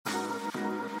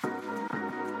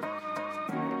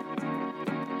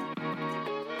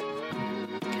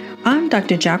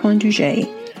Dr. Jacqueline Duget.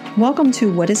 Welcome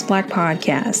to What is Black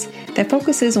podcast that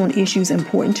focuses on issues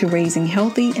important to raising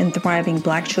healthy and thriving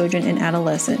Black children and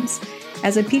adolescents.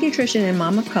 As a pediatrician and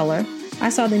mom of color, I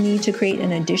saw the need to create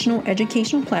an additional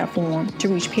educational platform to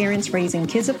reach parents raising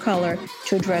kids of color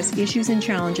to address issues and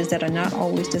challenges that are not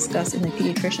always discussed in the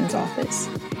pediatrician's office.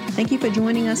 Thank you for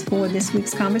joining us for this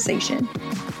week's conversation.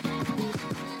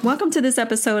 Welcome to this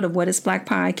episode of What is Black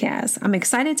podcast. I'm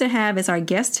excited to have as our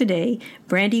guest today,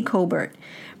 Brandy Colbert.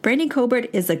 Brandy Colbert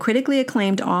is a critically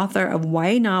acclaimed author of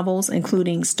YA novels,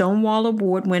 including Stonewall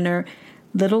Award winner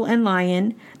Little and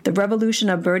Lion, The Revolution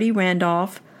of Birdie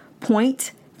Randolph,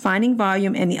 Point, Finding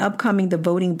Volume, and the upcoming The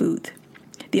Voting Booth.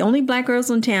 The Only Black Girls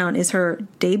in Town is her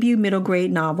debut middle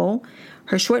grade novel.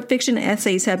 Her short fiction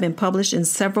essays have been published in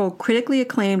several critically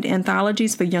acclaimed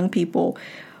anthologies for young people.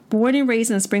 Born and raised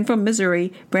in Springfield,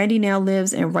 Missouri, Brandy now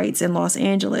lives and writes in Los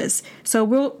Angeles. So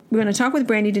we're going to talk with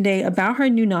Brandy today about her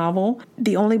new novel,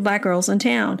 The Only Black Girls in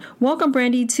Town. Welcome,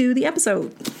 Brandy, to the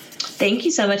episode. Thank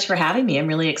you so much for having me. I'm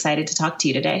really excited to talk to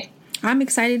you today. I'm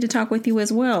excited to talk with you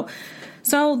as well.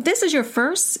 So this is your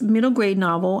first middle grade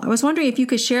novel. I was wondering if you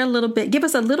could share a little bit, give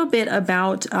us a little bit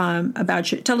about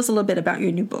tell us a little bit about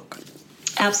your new book.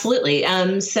 Absolutely.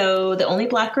 So The Only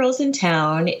Black Girls in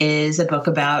Town is a book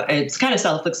about, it's kind of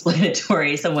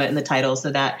self-explanatory somewhat in the title,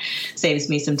 so that saves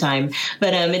me some time.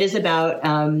 But it is about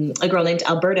a girl named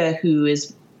Alberta who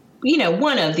is,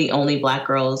 one of the only Black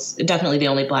girls, definitely the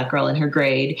only Black girl in her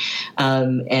grade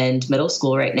and middle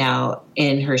school right now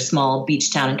in her small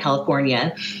beach town in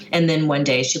California. And then one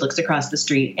day she looks across the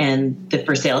street and the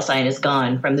for sale sign is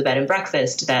gone from the bed and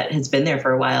breakfast that has been there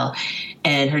for a while.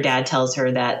 And her dad tells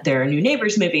her that there are new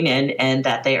neighbors moving in and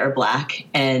that they are Black.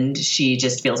 And she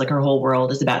just feels like her whole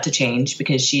world is about to change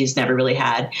because she's never really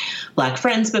had Black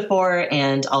friends before,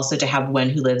 and also to have one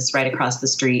who lives right across the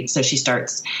street. So she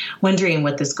starts wondering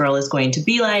what this girl is going to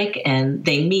be like, and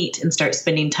they meet and start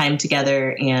spending time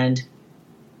together, and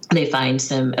they find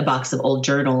a box of old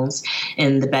journals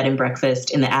in the bed and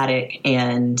breakfast in the attic,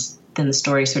 and then the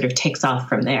story sort of takes off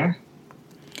from there.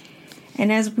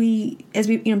 And as we,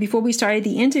 before we started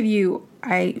the interview,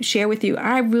 I share with you,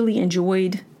 I really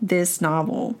enjoyed this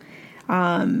novel.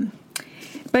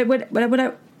 But what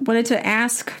I wanted to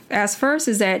ask first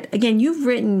is that, again, you've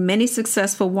written many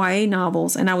successful YA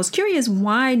novels, and I was curious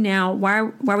why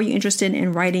were you interested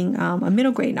in writing a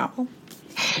middle grade novel?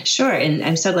 Sure. And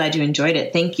I'm so glad you enjoyed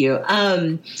it. Thank you.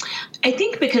 I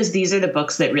think because these are the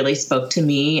books that really spoke to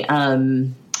me.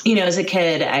 As a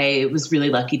kid, I was really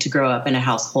lucky to grow up in a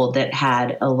household that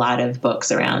had a lot of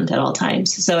books around at all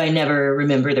times. So I never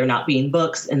remember there not being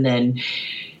books. And then,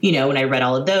 when I read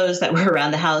all of those that were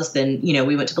around the house, then,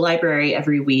 we went to the library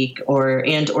every week or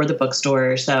the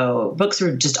bookstore. So books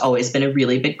have just always been a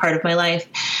really big part of my life.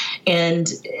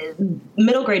 And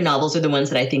middle grade novels are the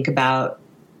ones that I think about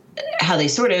how they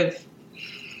sort of,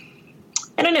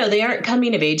 I don't know, they aren't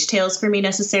coming of age tales for me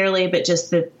necessarily, but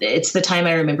just that it's the time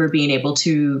I remember being able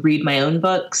to read my own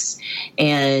books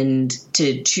and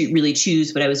to really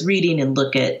choose what I was reading and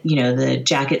look at, the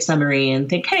jacket summary and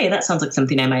think, hey, that sounds like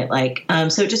something I might like.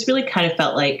 So it just really kind of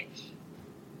felt like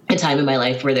a time in my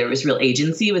life where there was real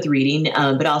agency with reading,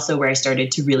 but also where I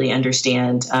started to really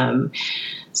understand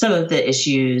some of the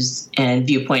issues and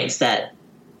viewpoints that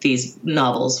these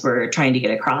novels were trying to get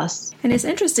across. And it's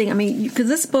interesting, because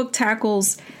this book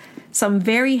tackles some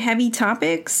very heavy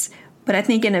topics, but I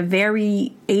think in a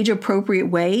very age-appropriate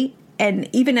way. And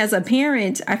even as a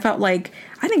parent, I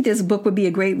think this book would be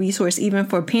a great resource even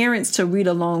for parents to read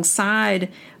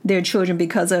alongside their children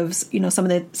because of, some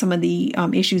of the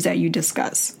issues that you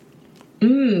discuss.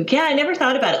 Yeah, I never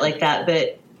thought about it like that,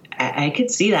 but I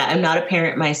could see that. I'm not a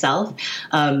parent myself,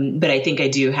 but I think I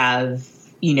do have,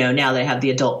 now that I have the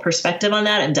adult perspective on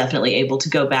that, I'm definitely able to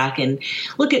go back and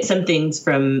look at some things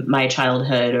from my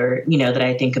childhood or, that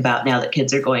I think about now that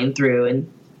kids are going through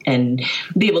and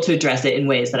be able to address it in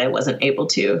ways that I wasn't able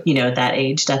to, at that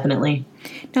age, definitely.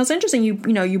 Now, it's interesting,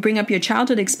 you bring up your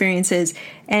childhood experiences,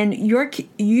 and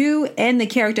you and the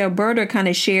character Alberta kind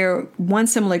of share one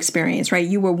similar experience, right?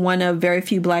 You were one of very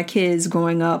few Black kids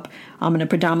growing up in a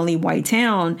predominantly white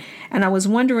town. And I was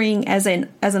wondering, as an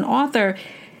author,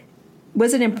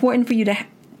 was it important for you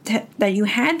that you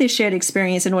had this shared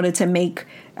experience in order to make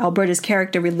Alberta's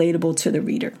character relatable to the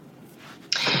reader?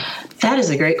 That is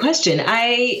a great question.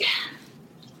 I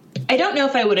don't know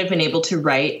if I would have been able to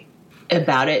write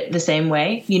about it the same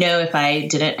way, if I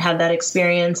didn't have that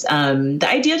experience. The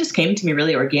idea just came to me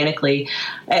really organically.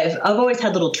 I've always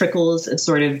had little trickles of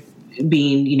sort of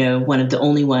being, one of the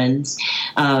only ones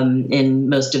in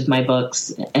most of my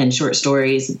books and short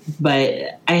stories.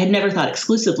 But I had never thought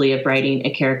exclusively of writing a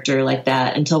character like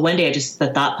that until one day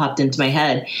the thought popped into my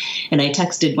head. And I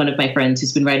texted one of my friends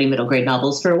who's been writing middle grade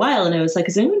novels for a while. And I was like,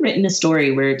 has anyone written a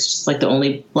story where it's just like the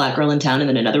only Black girl in town and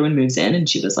then another one moves in? And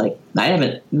she was like, I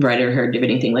haven't read or heard of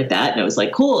anything like that. And I was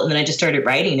like, cool. And then I just started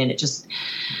writing and it just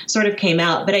sort of came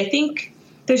out. But I think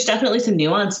there's definitely some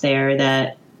nuance there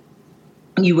that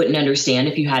you wouldn't understand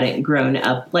if you hadn't grown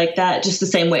up like that. Just the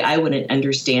same way I wouldn't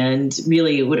understand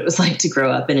really what it was like to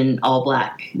grow up in an all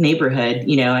Black neighborhood.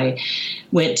 I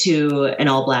went to an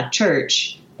all Black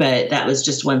church, but that was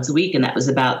just once a week. And that was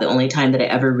about the only time that I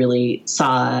ever really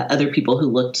saw other people who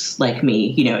looked like me,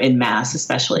 in mass,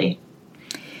 especially.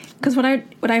 Because what I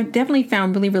definitely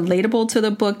found really relatable to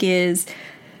the book is,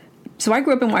 so I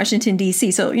grew up in Washington,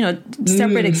 D.C., so,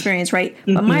 separate experience, right?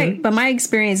 Mm-hmm. But my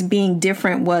experience being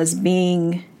different was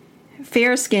being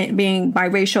fair-skinned, being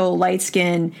biracial,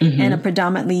 light-skinned, in a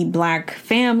predominantly Black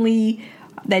family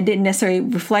that didn't necessarily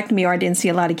reflect me, or I didn't see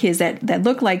a lot of kids that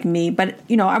looked like me. But,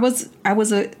 I was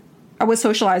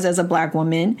socialized as a Black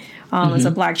woman, as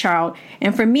a Black child.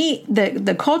 And for me,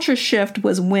 the culture shift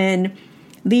was when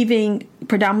leaving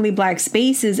predominantly Black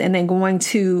spaces and then going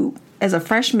to, as a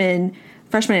freshman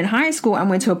in high school, I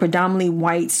went to a predominantly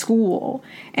white school,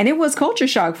 and it was culture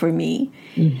shock for me.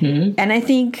 Mm-hmm. And I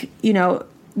think,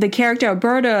 the character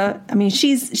Alberta, I mean,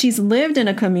 she's lived in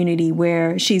a community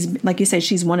where she's, like you said,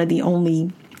 she's one of the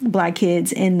only Black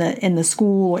kids in the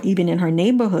school or even in her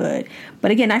neighborhood.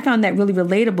 But again, I found that really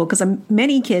relatable because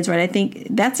many kids, right? I think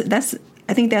that's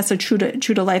a true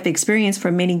to life experience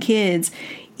for many kids,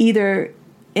 either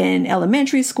in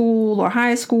elementary school or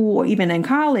high school or even in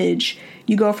college.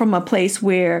 You go from a place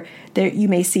where you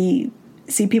may see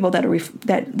people that are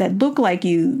that look like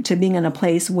you to being in a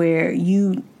place where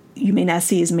you may not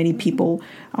see as many people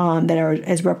that are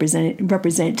as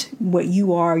represent what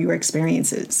you are, your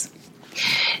experiences.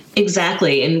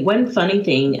 Exactly. And one funny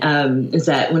thing is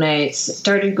that when I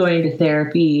started going to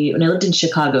therapy, when I lived in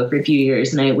Chicago for a few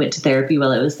years and I went to therapy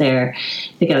while I was there,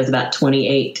 I think I was about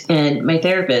 28. And my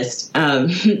therapist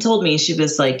told me, she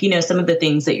was like, some of the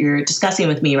things that you're discussing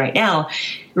with me right now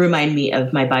remind me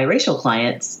of my biracial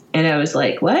clients. And I was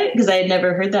like, what? Because I had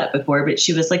never heard that before. But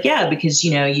she was like, yeah, because,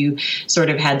 you sort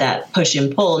of had that push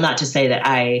and pull. Not to say that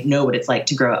I know what it's like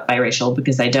to grow up biracial,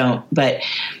 because I don't. But,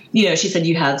 she said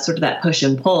you have sort of that push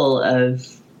and pull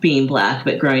of being Black,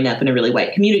 but growing up in a really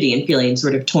white community and feeling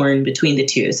sort of torn between the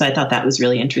two. So I thought that was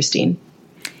really interesting.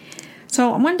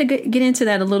 So I wanted to get into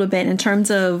that a little bit in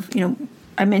terms of,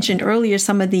 I mentioned earlier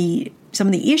some of the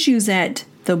issues that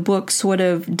the book sort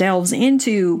of delves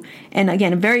into, and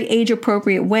again, a very age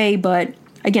appropriate way. But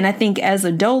again, I think as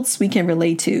adults, we can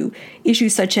relate to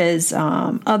issues such as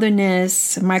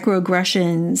otherness,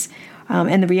 microaggressions,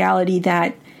 and the reality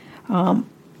that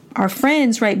our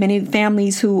friends, right, many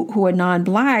families who are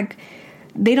non-Black,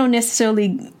 they don't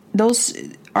necessarily,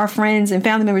 our friends and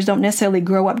family members don't necessarily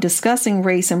grow up discussing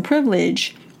race and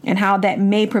privilege and how that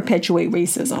may perpetuate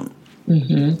racism.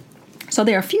 Mm-hmm. So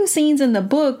there are a few scenes in the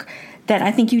book that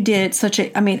I think you did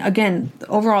again,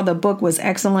 overall the book was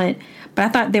excellent, but I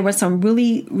thought there were some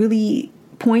really, really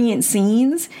poignant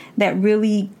scenes that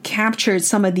really captured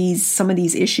some of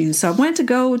these issues. So I wanted to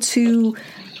go to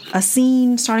a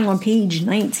scene starting on page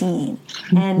 19.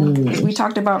 And as we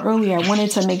talked about earlier, I wanted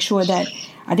to make sure that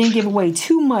I didn't give away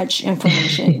too much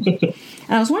information. And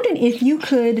I was wondering if you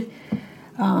could,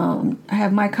 I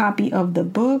have my copy of the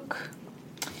book.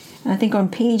 And I think on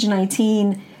page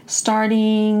 19,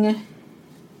 starting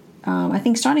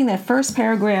that first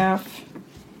paragraph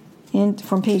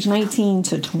from page 19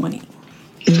 to 20.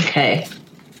 Okay,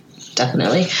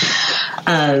 definitely.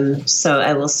 So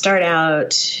I'll start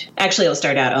out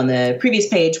on the previous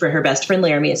page where her best friend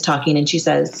Laramie is talking, and she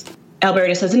says,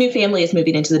 Alberta says a new family is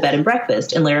moving into the bed and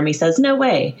breakfast, and Laramie says, no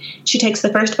way. She takes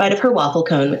the first bite of her waffle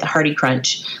cone with a hearty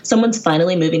crunch. Someone's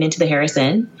finally moving into the Harris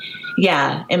Inn?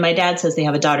 Yeah, and my dad says they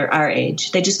have a daughter our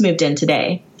age. They just moved in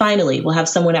today. Finally, we'll have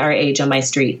someone our age on my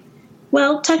street.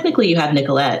 Well, technically you have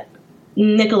Nicolette.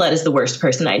 Nicolette is the worst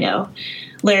person I know.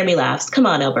 Laramie laughs. Come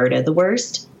on, Alberta, the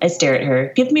worst? I stare at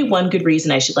her. Give me one good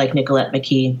reason I should like Nicolette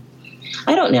McKee.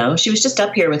 I don't know. She was just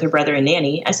up here with her brother and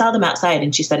Nanny. I saw them outside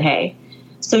and she said, hey.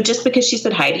 So just because she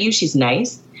said hi to you, she's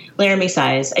nice? Laramie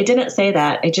sighs. I didn't say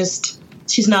that.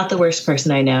 She's not the worst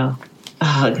person I know.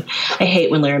 Ugh. I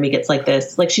hate when Laramie gets like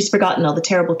this. Like she's forgotten all the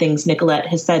terrible things Nicolette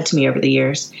has said to me over the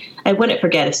years. I wouldn't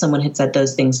forget if someone had said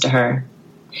those things to her.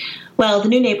 Well, the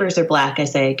new neighbors are Black, I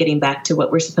say, getting back to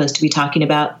what we're supposed to be talking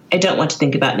about. I don't want to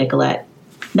think about Nicolette.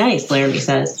 Nice, Laramie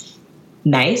says.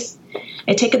 Nice?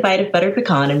 I take a bite of buttered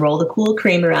pecan and roll the cool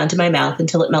cream around in my mouth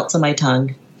until it melts on my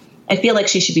tongue. I feel like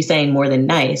she should be saying more than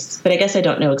nice, but I guess I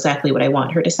don't know exactly what I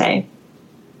want her to say.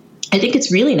 I think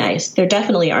it's really nice. There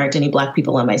definitely aren't any black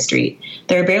people on my street.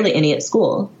 There are barely any at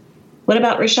school. What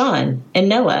about Rashawn and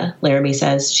Noah? Laramie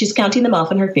says. She's counting them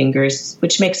off on her fingers,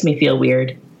 which makes me feel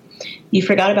weird. You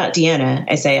forgot about Deanna,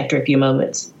 I say after a few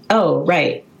moments. Oh,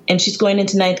 right. And she's going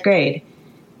into 9th grade.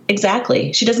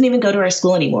 Exactly. She doesn't even go to our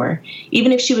school anymore.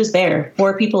 Even if she was there,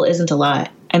 4 people isn't a lot.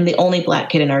 I'm the only black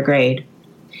kid in our grade.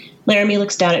 Laramie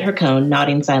looks down at her cone,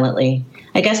 nodding silently.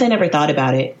 I guess I never thought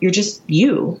about it. You're just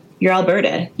you. You're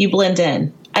Alberta. You blend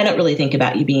in. I don't really think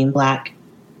about you being black.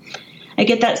 I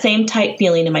get that same tight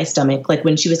feeling in my stomach, like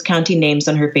when she was counting names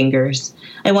on her fingers.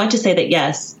 I want to say that,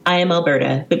 yes, I am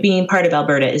Alberta, but being part of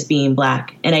Alberta is being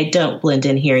black, and I don't blend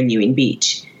in here in Ewing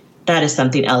Beach. That is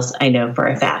something else I know for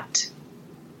a fact.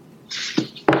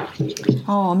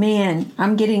 Oh, man,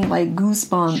 I'm getting like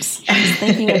goosebumps just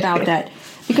thinking about that.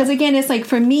 Because, again, it's like,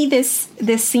 for me, this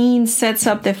scene sets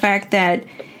up the fact that,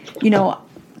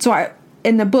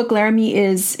 in the book, Laramie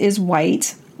is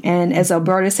white. And as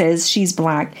Alberta says, she's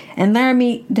black. And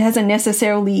Laramie doesn't see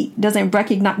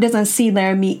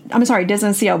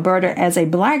Alberta as a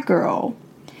black girl.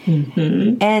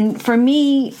 Mm-hmm. And for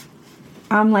me,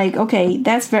 I'm like, okay,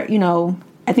 that's very,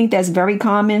 I think that's very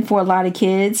common for a lot of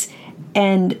kids.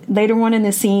 And later on in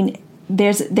the scene,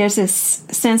 there's this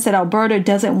sense that Alberta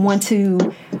doesn't want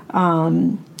to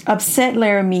upset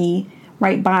Laramie,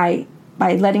 right, by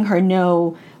letting her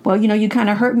know, well, you kind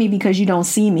of hurt me because you don't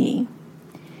see me.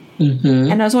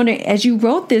 Mm-hmm. And I was wondering, as you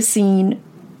wrote this scene,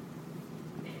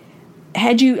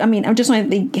 had you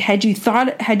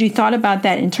thought about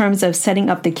that in terms of setting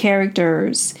up the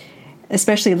characters,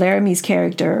 especially Laramie's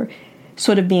character,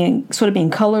 sort of being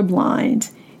colorblind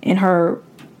in her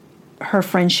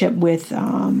friendship with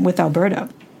Alberta?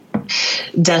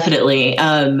 Definitely.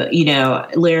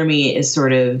 Laramie is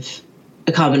sort of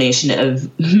a combination of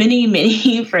many,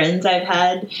 many friends I've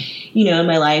had, in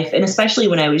my life. And especially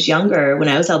when I was younger, when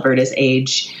I was Alberta's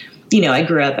age, I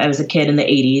grew up, I was a kid in the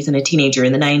 80s and a teenager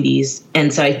in the 90s.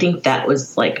 And so I think that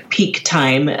was like peak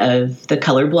time of the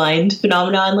colorblind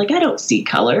phenomenon. Like, I don't see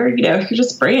color, you're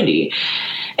just Brandy.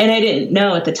 And I didn't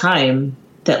know at the time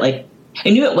that, like,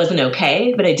 I knew it wasn't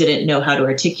okay, but I didn't know how to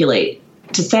articulate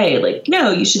to say, like,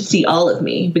 no, you should see all of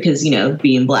me because,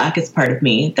 being black is part of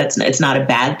me. It's not a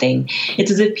bad thing.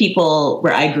 It's as if people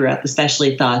where I grew up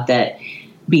especially thought that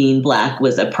being black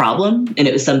was a problem and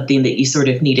it was something that you sort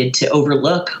of needed to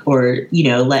overlook or,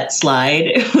 let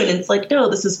slide when it's like, no,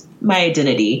 this is my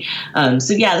identity. This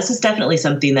is definitely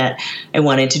something that I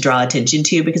wanted to draw attention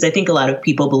to because I think a lot of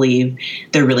people believe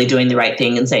they're really doing the right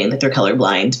thing and saying that they're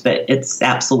colorblind, but it's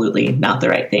absolutely not the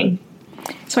right thing.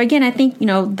 So again, I think,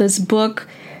 this book,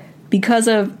 because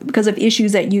of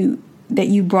issues that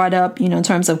you brought up, in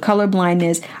terms of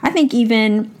colorblindness, I think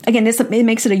even, again, it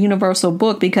makes it a universal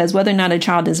book because whether or not a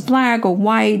child is black or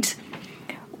white,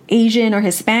 Asian or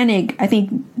Hispanic, I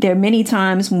think there are many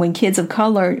times when kids of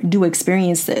color do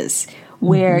experience this,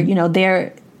 where,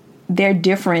 their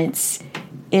difference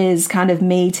is kind of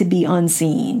made to be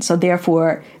unseen. So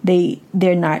therefore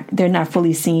they're not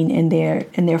fully seen in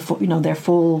their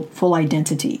full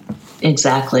identity.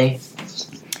 Exactly.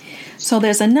 So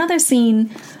there's another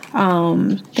scene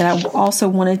that I also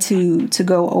wanted to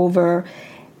go over,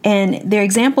 and they're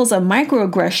examples of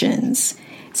microaggressions.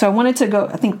 So I wanted to go,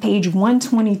 I think, page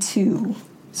 122.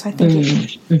 So I think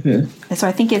so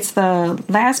I think it's those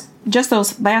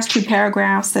last 2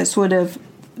 paragraphs that sort of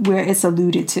where it's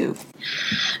alluded to.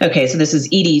 Okay, so this is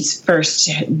Edie's first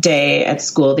day at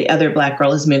school. The other black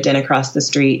girl has moved in across the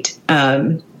street.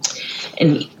 And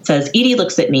it says, Edie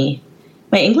looks at me.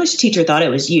 My English teacher thought it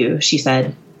was you, she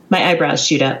said. My eyebrows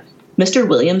shoot up. Mr.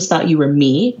 Williams thought you were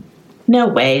me? No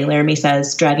way, Laramie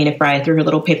says, dragging a fry through her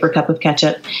little paper cup of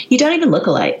ketchup. You don't even look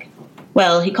alike.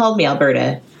 Well, he called me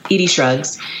Alberta. Edie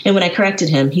shrugs. And when I corrected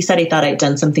him, he said he thought I'd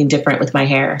done something different with my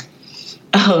hair.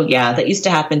 Oh, yeah, that used to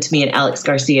happen to me and Alex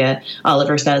Garcia,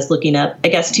 Oliver says, looking up. I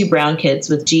guess 2 brown kids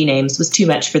with G names was too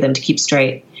much for them to keep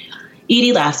straight.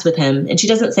 Edie laughs with him, and she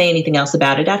doesn't say anything else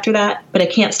about it after that, but I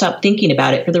can't stop thinking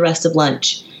about it for the rest of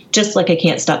lunch, just like I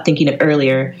can't stop thinking of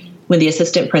earlier when the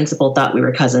assistant principal thought we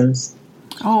were cousins.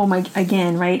 Oh, my!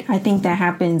 Again, right? I think that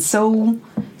happens so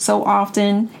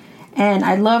often, and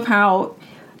I love how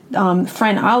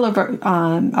friend Oliver,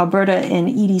 Alberta and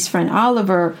Edie's friend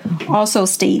Oliver, also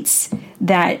states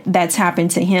that that's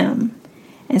happened to him,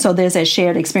 and so there's that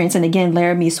shared experience. And again,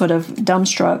 Laramie's sort of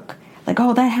dumbstruck, like,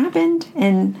 "Oh, that happened,"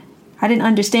 and I didn't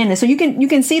understand it. So you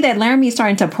can see that Laramie's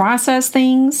starting to process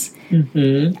things,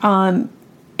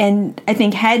 I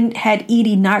think had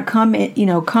Edie not come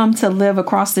to live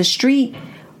across the street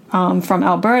from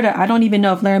Alberta, I don't even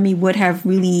know if Laramie would have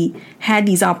really had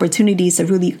these opportunities to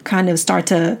really kind of start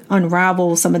to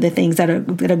unravel some of the things that are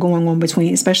going on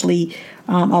between, especially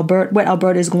what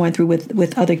Alberta is going through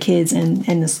with other kids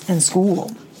in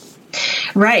school.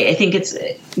 Right. I think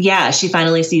she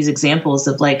finally sees examples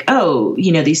of like, oh,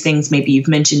 these things maybe you've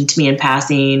mentioned to me in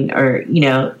passing, or,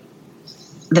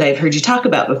 that I've heard you talk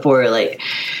about before. Like,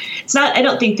 it's not, I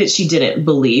don't think that she didn't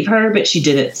believe her, but she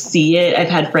didn't see it. I've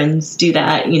had friends do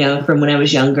that, from when I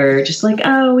was younger, just like,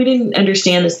 oh, we didn't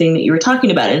understand this thing that you were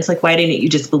talking about. And it's like, why didn't you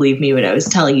just believe me when I was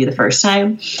telling you the first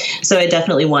time? So I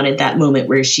definitely wanted that moment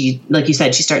where she, like you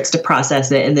said, she starts to process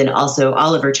it. And then also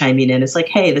Oliver chiming in. It's like,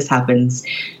 hey, this happens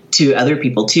to other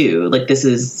people too. Like, this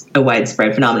is a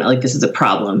widespread phenomenon. Like, this is a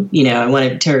problem. I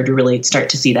wanted her to really start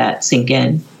to see that sink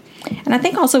in. And I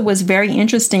think also what's very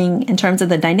interesting in terms of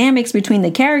the dynamics between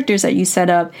the characters that you set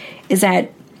up is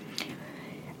that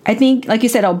I think, like you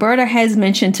said, Alberta has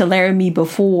mentioned to Laramie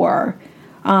before,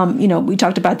 we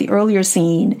talked about the earlier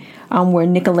scene where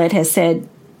Nicolette has said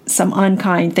some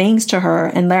unkind things to her,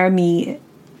 and Laramie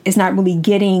is not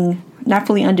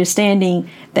fully understanding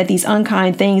that these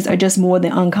unkind things are just more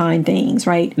than unkind things,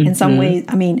 right? Mm-hmm. In some ways,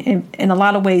 I mean, in a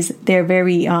lot of ways, they're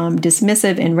very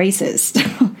dismissive and racist.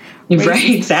 Right,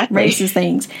 exactly. Racist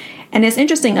things. And it's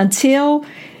interesting, until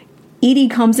Edie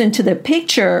comes into the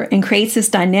picture and creates this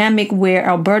dynamic where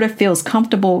Alberta feels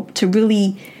comfortable to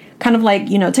really kind of like,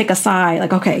 take a side,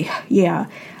 like, okay, yeah,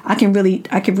 I can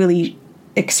really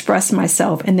express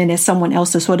myself. And then there's someone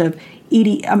else to sort of,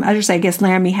 I guess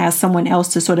Laramie has someone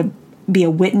else to sort of be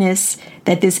a witness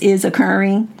that this is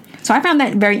occurring. So I found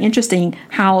that very interesting,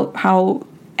 how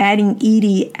adding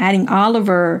Edie, adding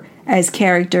Oliver as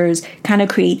characters kind of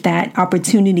create that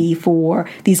opportunity for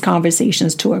these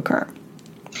conversations to occur.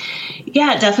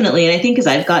 Yeah, definitely. And I think as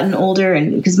I've gotten older,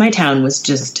 and because my town was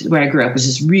just, where I grew up was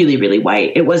just really, really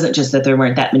white. It wasn't just that there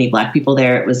weren't that many Black people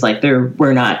there. It was like there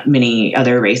were not many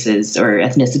other races or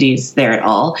ethnicities there at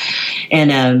all.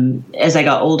 And as I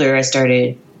got older, I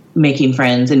started making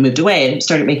friends and moved away and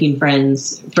started making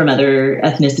friends from other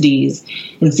ethnicities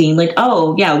and seeing like,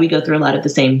 oh yeah, we go through a lot of the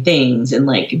same things, and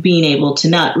like being able to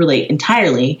not relate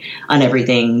entirely on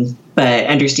everything, but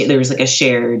understand there was like a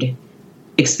shared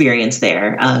experience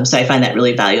there. So I find that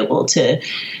really valuable to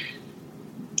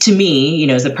me,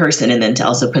 as a person, and then to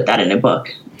also put that in a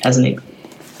book as an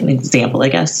example, I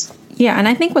guess. Yeah, and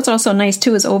I think what's also nice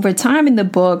too is over time in the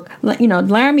book,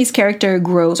 Laramie's character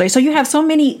grows, right? So you have so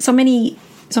many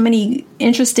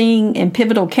interesting and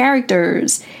pivotal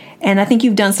characters, and I think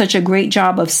you've done such a great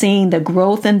job of seeing the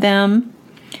growth in them.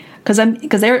 Because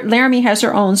Laramie has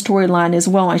her own storyline as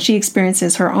well, and she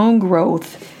experiences her own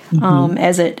growth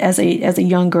as a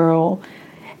young girl,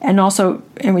 and also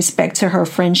in respect to her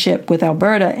friendship with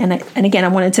Alberta. And again, I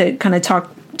wanted to kind of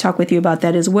talk with you about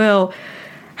that as well.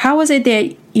 How is it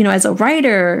that as a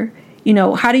writer,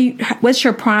 what's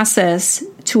your process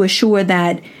to assure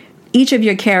that each of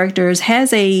your characters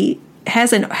has a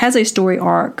story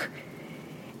arc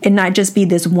and not just be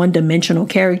this one-dimensional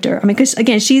character? I mean, because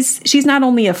again, she's not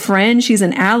only a friend, she's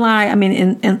an ally. I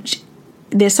mean, and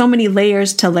there's so many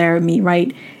layers to Laramie,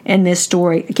 right, in this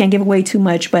story. I can't give away too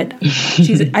much, but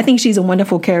I think she's a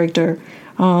wonderful character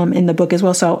in the book as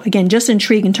well. So again, just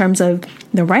intrigued in terms of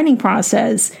the writing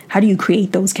process. How do you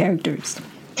create those characters?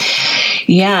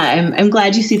 Yeah, I'm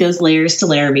glad you see those layers to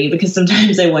Laramie, because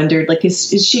sometimes I wondered, like,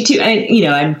 is she too?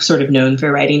 I'm sort of known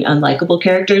for writing unlikable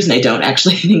characters, and I don't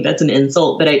actually think that's an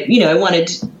insult, but I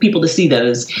wanted people to see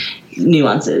those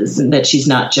nuances and that she's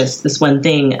not just this one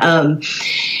thing.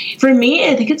 For me,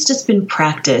 I think it's just been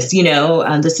practice.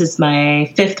 This is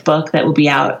my 5th book that will be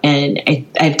out, and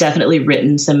I've definitely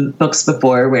written some books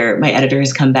before where my editor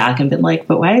has come back and been like,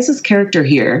 but why is this character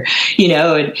here?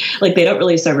 And like, they don't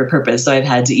really serve a purpose. So I've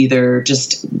had to either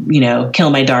just,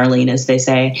 kill my darling, as they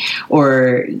say,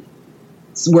 or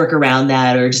work around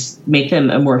that, or just make them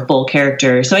a more full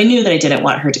character. So I knew that I didn't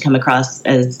want her to come across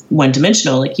as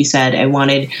one-dimensional. Like you said, I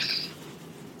wanted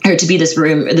her to be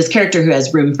this character who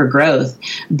has room for growth,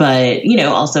 but,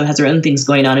 also has her own things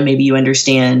going on. And maybe you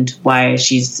understand why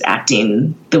she's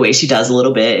acting the way she does a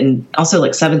little bit. And also,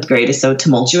 like, 7th grade is so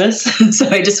tumultuous. So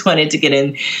I just wanted to get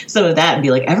in some of that and be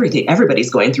like,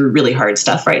 everybody's going through really hard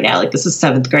stuff right now. Like, this is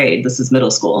 7th grade. This is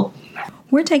middle school.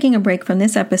 We're taking a break from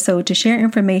this episode to share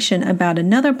information about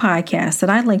another podcast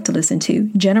that I'd like to listen to,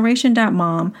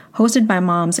 Generation.Mom, hosted by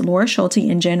moms Laura Schulte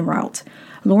and Jen Rout.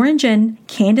 Laura and Jen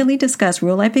candidly discuss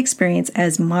real-life experience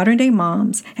as modern-day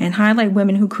moms and highlight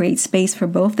women who create space for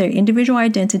both their individual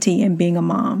identity and being a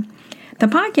mom. The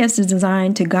podcast is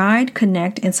designed to guide,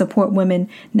 connect, and support women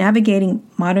navigating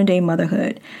modern-day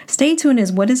motherhood. Stay tuned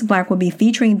as What is Black will be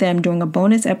featuring them during a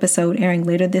bonus episode airing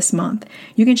later this month.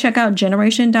 You can check out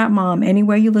generation.mom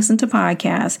anywhere you listen to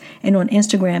podcasts and on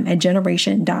Instagram at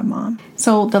generation.mom.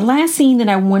 So the last scene that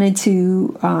I wanted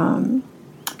to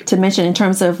mention in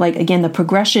terms of, like, again, the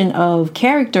progression of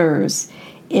characters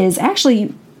is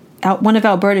actually one of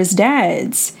Alberta's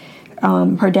dads,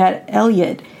 her dad,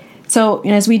 Elliot. So,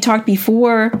 as we talked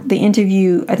before the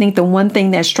interview, I think the one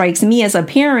thing that strikes me as a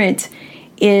parent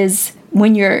is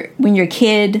when your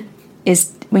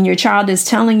child is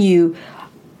telling you,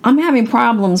 I'm having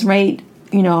problems, right?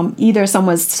 Either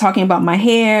someone's talking about my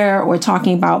hair or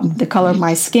talking about the color of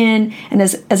my skin. And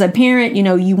as a parent,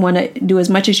 you want to do as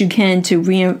much as you can to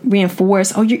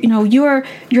reinforce,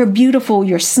 you're beautiful,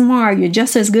 you're smart, you're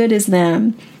just as good as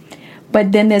them.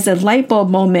 But then there's a light bulb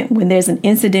moment when there's an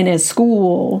incident at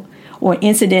school or an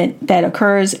incident that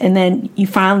occurs, and then it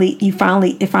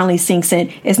finally sinks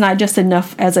in. It's not just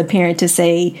enough as a parent to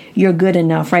say you're good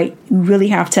enough, right? You really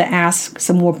have to ask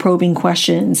some more probing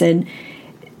questions. And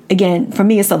again, for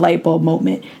me, it's a light bulb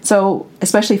moment. So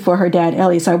especially for her dad,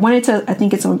 Elliot. So I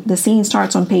think the scene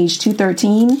starts on page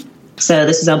 213. So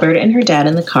this is Alberta and her dad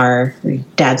in the car. Her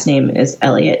dad's name is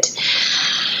Elliot.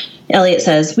 Elliot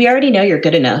says, "We already know you're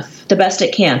good enough. The best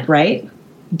at camp, right?"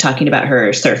 I'm talking about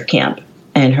her surf camp.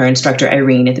 And her instructor,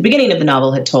 Irene, at the beginning of the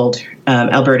novel had told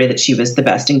Alberta that she was the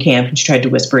best in camp, and she tried to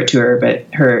whisper it to her, but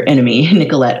her enemy,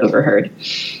 Nicolette, overheard.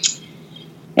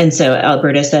 And so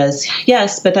Alberta says,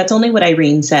 "Yes, but that's only what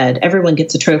Irene said. Everyone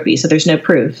gets a trophy, so there's no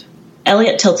proof."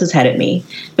 Elliot tilts his head at me.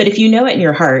 "But if you know it in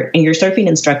your heart, and your surfing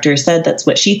instructor said that's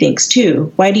what she thinks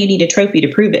too, why do you need a trophy to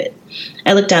prove it?"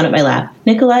 I look down at my lap.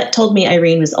 Nicolette told me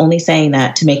Irene was only saying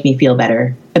that to make me feel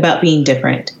better, about being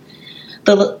different.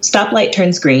 The stoplight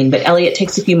turns green, but Elliot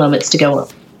takes a few moments to go.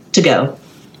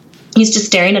 He's just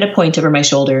staring at a point over my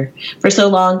shoulder, for so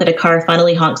long that a car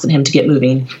finally honks at him to get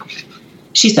moving.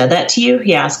 "She said that to you?"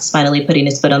 he asks, finally putting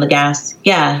his foot on the gas.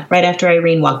 "Yeah, right after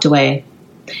Irene walked away."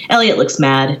 Elliot looks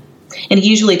mad, and he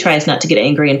usually tries not to get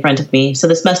angry in front of me, so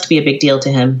this must be a big deal to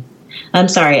him. "I'm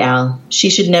sorry, Al. She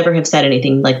should never have said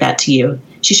anything like that to you.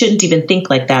 She shouldn't even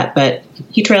think like that," but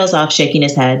he trails off, shaking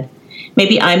his head.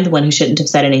 Maybe I'm the one who shouldn't have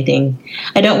said anything.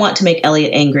 I don't want to make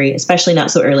Elliot angry, especially not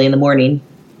so early in the morning.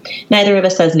 Neither of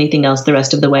us says anything else the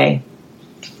rest of the way.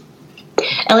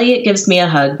 Elliot gives me a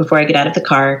hug before I get out of the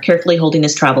car, carefully holding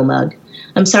his travel mug.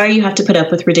 "I'm sorry you have to put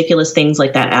up with ridiculous things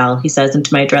like that, Al," he says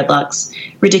into my dreadlocks.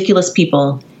 "Ridiculous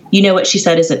people. You know what she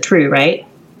said isn't true, right?"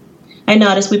 I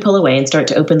nod as we pull away and start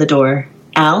to open the door.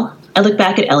 "Al?" I look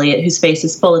back at Elliot, whose face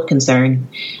is full of concern.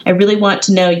 "I really want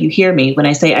to know you hear me when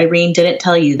I say Irene didn't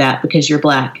tell you that because you're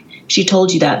black. She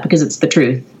told you that because it's the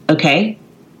truth, okay?"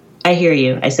 "I hear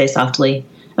you," I say softly.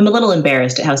 I'm a little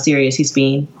embarrassed at how serious he's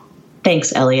being.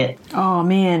 "Thanks, Elliot." Oh,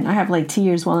 man, I have like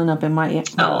tears welling up in my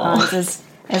eyes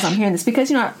as I'm hearing this. Because,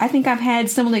 I think I've had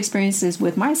similar experiences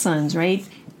with my sons, right?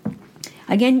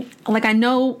 Again, like I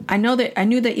knew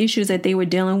the issues that they were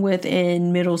dealing with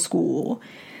in middle school.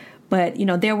 But,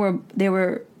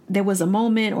 there was a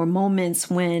moment or moments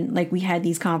when, like, we had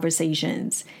these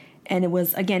conversations, and it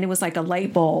was like a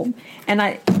light bulb. And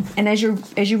as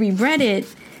you reread it,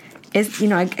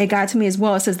 it got to me as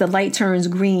well. It says the light turns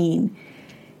green,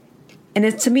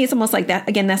 and to me, it's almost like that.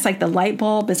 Again, that's like the light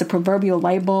bulb. It's a proverbial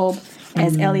light bulb.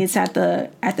 As Elliot's at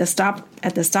the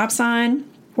stop sign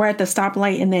or at the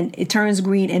stoplight, and then it turns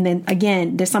green, and then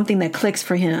again, there's something that clicks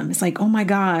for him. It's like, oh my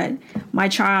God, my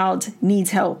child needs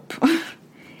help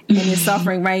and is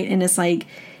suffering, right? And it's like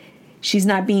she's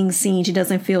not being seen. She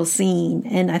doesn't feel seen.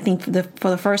 And I think for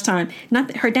the first time, not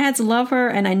that her dads love her,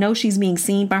 and I know she's being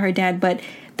seen by her dad, but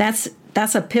that's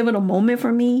a pivotal moment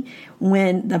for me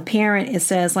when the parent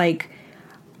says, like,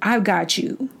 "I've got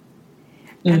you,"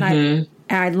 and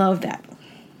I love that.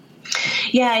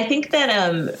 Yeah, I think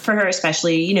that for her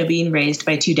especially, being raised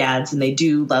by two dads, and they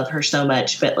do love her so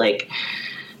much, but like,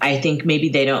 I think maybe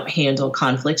they don't handle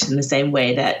conflict in the same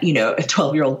way that, a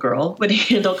 12-year-old girl would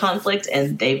handle conflict,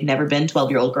 and they've never been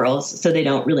 12-year-old girls, so they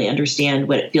don't really understand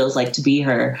what it feels like to be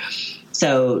her.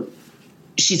 So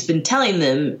she's been telling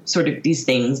them sort of these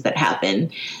things that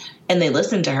happen, and they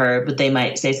listen to her, but they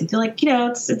might say something like,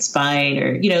 it's fine,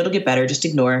 or, it'll get better. Just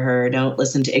ignore her. Don't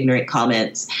listen to ignorant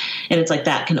comments. And it's like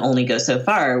that can only go so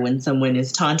far when someone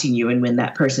is taunting you, and when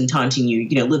that person taunting you,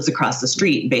 lives across the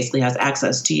street and basically has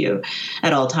access to you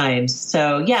at all times.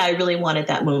 So, yeah, I really wanted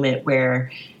that moment where,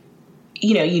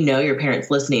 your parents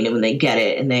listening, and when they get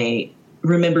it and they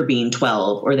remember being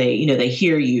 12, or they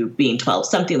hear you being 12,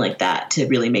 something like that, to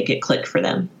really make it click for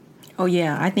them. Oh,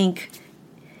 yeah. I think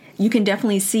you can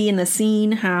definitely see in the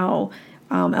scene how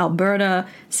Alberta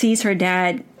sees her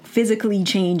dad physically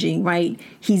changing, right?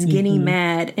 He's getting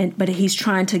mad, but he's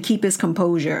trying to keep his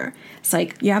composure. It's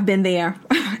like, yeah, I've been there,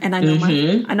 and I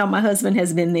know my husband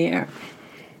has been there.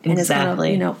 And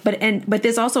exactly. It's kind of, but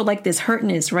there's also like this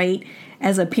hurtness, right,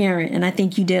 as a parent. And I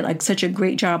think you did like such a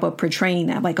great job of portraying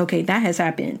that. Like, okay, that has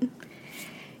happened.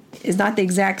 It's not the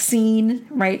exact scene,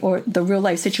 right, or the real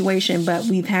life situation, but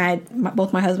we've had,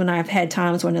 both my husband and I have had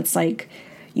times when it's like,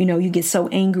 you get so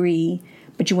angry,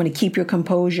 but you want to keep your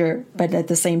composure, but at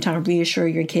the same time reassure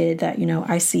your kid that,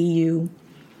 I see you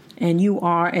and you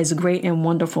are as great and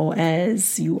wonderful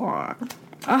as you are.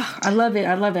 Oh, I love it.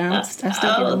 I still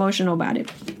get emotional about it.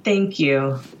 Thank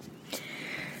you.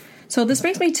 So this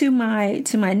brings me to my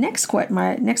next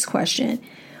question.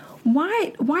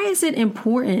 Why is it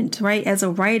important, right, as a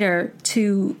writer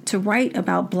to write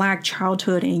about Black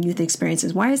childhood and youth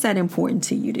experiences? Why is that important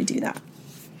to you to do that?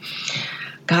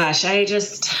 Gosh, I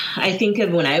think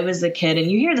of when I was a kid,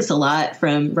 and you hear this a lot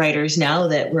from writers now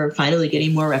that we're finally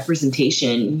getting more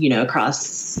representation,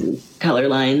 across color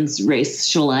lines,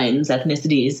 racial lines,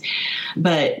 ethnicities.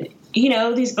 But,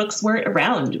 these books weren't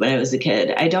around when I was a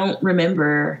kid. I don't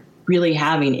remember really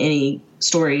having any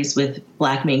stories with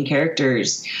Black main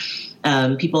characters.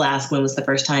 People ask, when was the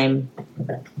first time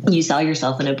you saw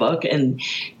yourself in a book? And,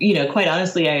 quite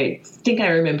honestly, I think I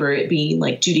remember it being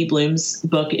like Judy Blume's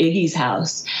book, Iggy's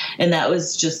House. And that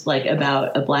was just like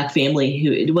about a Black family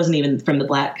who, it wasn't even from the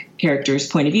Black character's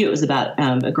point of view. It was about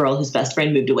a girl whose best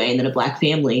friend moved away, and then a Black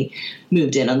family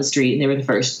moved in on the street, and they were the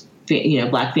first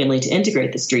Black family to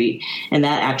integrate the street. And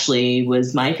that actually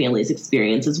was my family's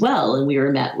experience as well. And we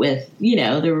were met with,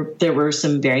 there were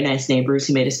some very nice neighbors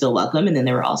who made us feel welcome. And then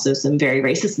there were also some very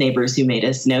racist neighbors who made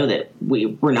us know that we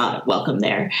were not welcome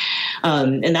there.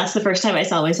 And that's the first time I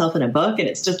saw myself in a book. And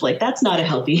it's just like, that's not a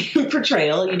healthy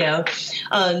portrayal,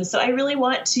 So I really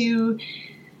want to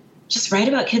just write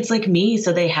about kids like me,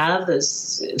 so they have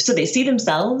those, so they see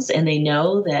themselves and they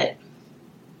know that.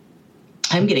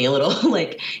 I'm getting a little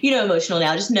emotional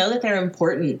now. Just know that they're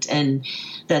important and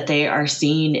that they are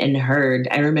seen and heard.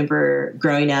 I remember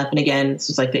growing up, and again, this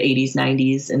was like the 80s,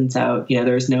 90s. And so,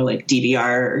 there was no like DVR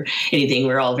or anything. We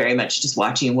were all very much just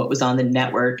watching what was on the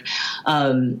network.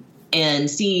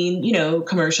 And seeing,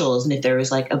 commercials. And if there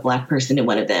was like a Black person in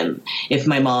one of them, if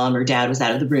my mom or dad was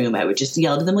out of the room, I would just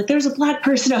yell to them, like, there's a Black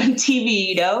person on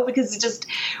TV, because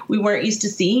we weren't used to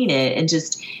seeing it, and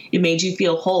just, it made you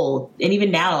feel whole. And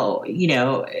even now,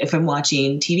 if I'm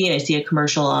watching TV and I see a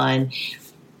commercial on,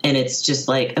 and it's just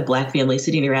like a Black family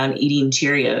sitting around eating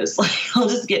Cheerios, like, I'll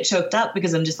just get choked up,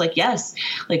 because I'm just like, yes,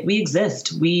 like, we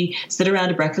exist. We sit around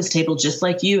a breakfast table just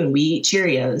like you, and we eat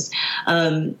Cheerios.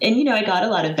 And, I got a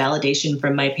lot of validation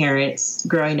from my parents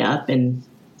growing up, and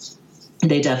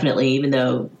they definitely, even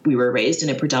though we were raised in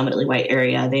a predominantly white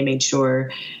area, they made sure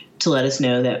to let us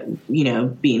know that,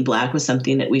 being Black was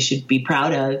something that we should be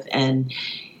proud of. And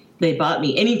they bought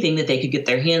me anything that they could get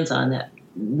their hands on that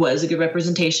was a good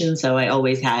representation. So I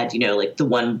always had, like the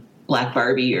one Black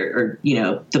Barbie or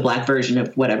the Black version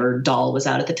of whatever doll was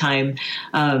out at the time.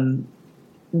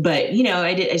 But,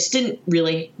 I just didn't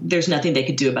really, there's nothing they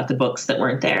could do about the books that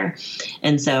weren't there.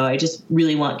 And so I just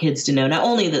really want kids to know not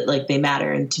only that like they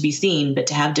matter and to be seen, but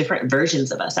to have different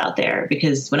versions of us out there.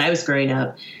 Because when I was growing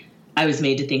up, I was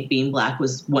made to think being Black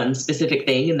was one specific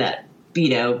thing, and that,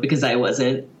 because I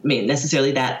wasn't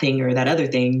necessarily that thing or that other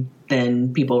thing,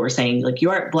 then people were saying like, you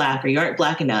aren't Black, or you aren't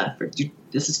Black enough, or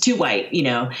this is too white,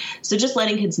 So just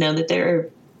letting kids know that there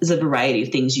is a variety of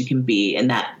things you can be, and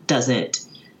that isn't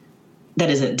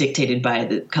dictated by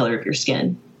the color of your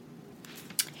skin.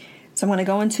 So I'm going to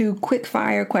go into quick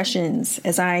fire questions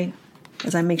as I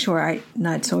make sure I'm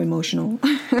not so emotional.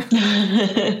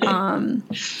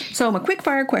 So my quick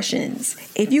fire questions.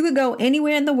 If you could go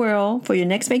anywhere in the world for your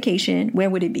next vacation, where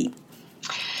would it be?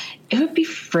 It would be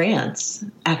France,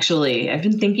 actually. I've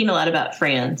been thinking a lot about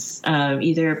France,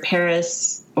 either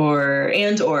Paris or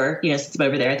since I'm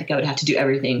over there, I think I would have to do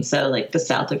everything. So like the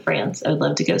south of France, I would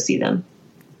love to go see them.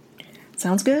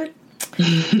 Sounds good.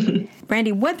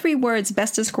 Brandy, what 3 words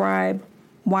best describe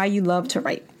why you love to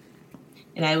write?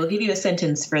 And I will give you a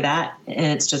sentence for that. And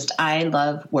it's just, I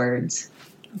love words.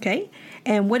 Okay.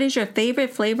 And what is your favorite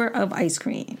flavor of ice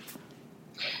cream?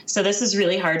 So this is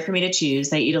really hard for me to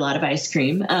choose. I eat a lot of ice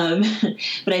cream.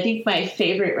 But I think my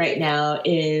favorite right now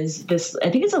is this. I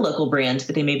think it's a local brand,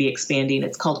 but they may be expanding.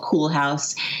 It's called Cool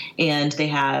House. And they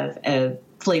have a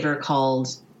flavor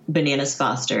called Bananas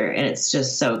Foster, and it's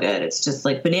just so good. It's just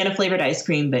like banana flavored ice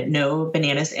cream, but no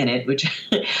bananas in it, which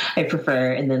I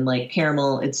prefer. And then like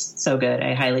caramel, it's so good.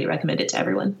 I highly recommend it to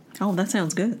everyone. Oh, that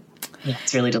sounds good. Yeah,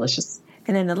 it's really delicious.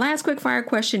 And then the last quick fire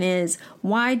question is,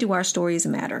 why do our stories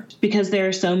matter? Because there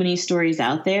are so many stories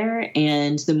out there,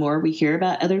 and the more we hear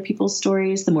about other people's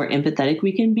stories, the more empathetic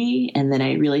we can be. And then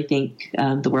I really think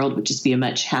the world would just be a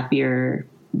much happier,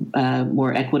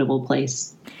 more equitable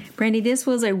place. Brandy, this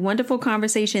was a wonderful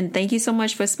conversation. Thank you so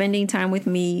much for spending time with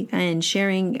me and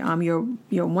sharing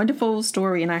your wonderful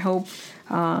story. And I hope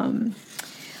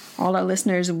all our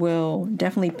listeners will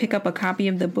definitely pick up a copy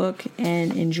of the book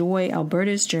and enjoy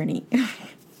Alberta's journey.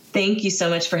 Thank you so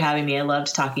much for having me. I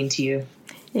loved talking to you.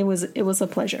 It was a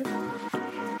pleasure.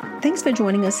 Thanks for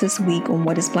joining us this week on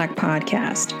What is Black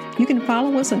Podcast. You can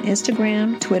follow us on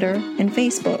Instagram, Twitter, and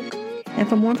Facebook. And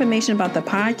for more information about the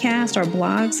podcast, our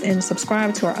blogs, and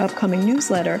subscribe to our upcoming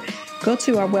newsletter, go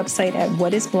to our website at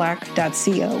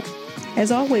whatisblack.co.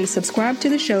 As always, subscribe to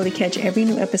the show to catch every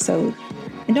new episode.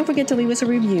 And don't forget to leave us a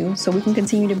review so we can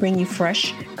continue to bring you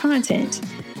fresh content.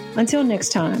 Until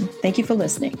next time, thank you for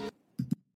listening.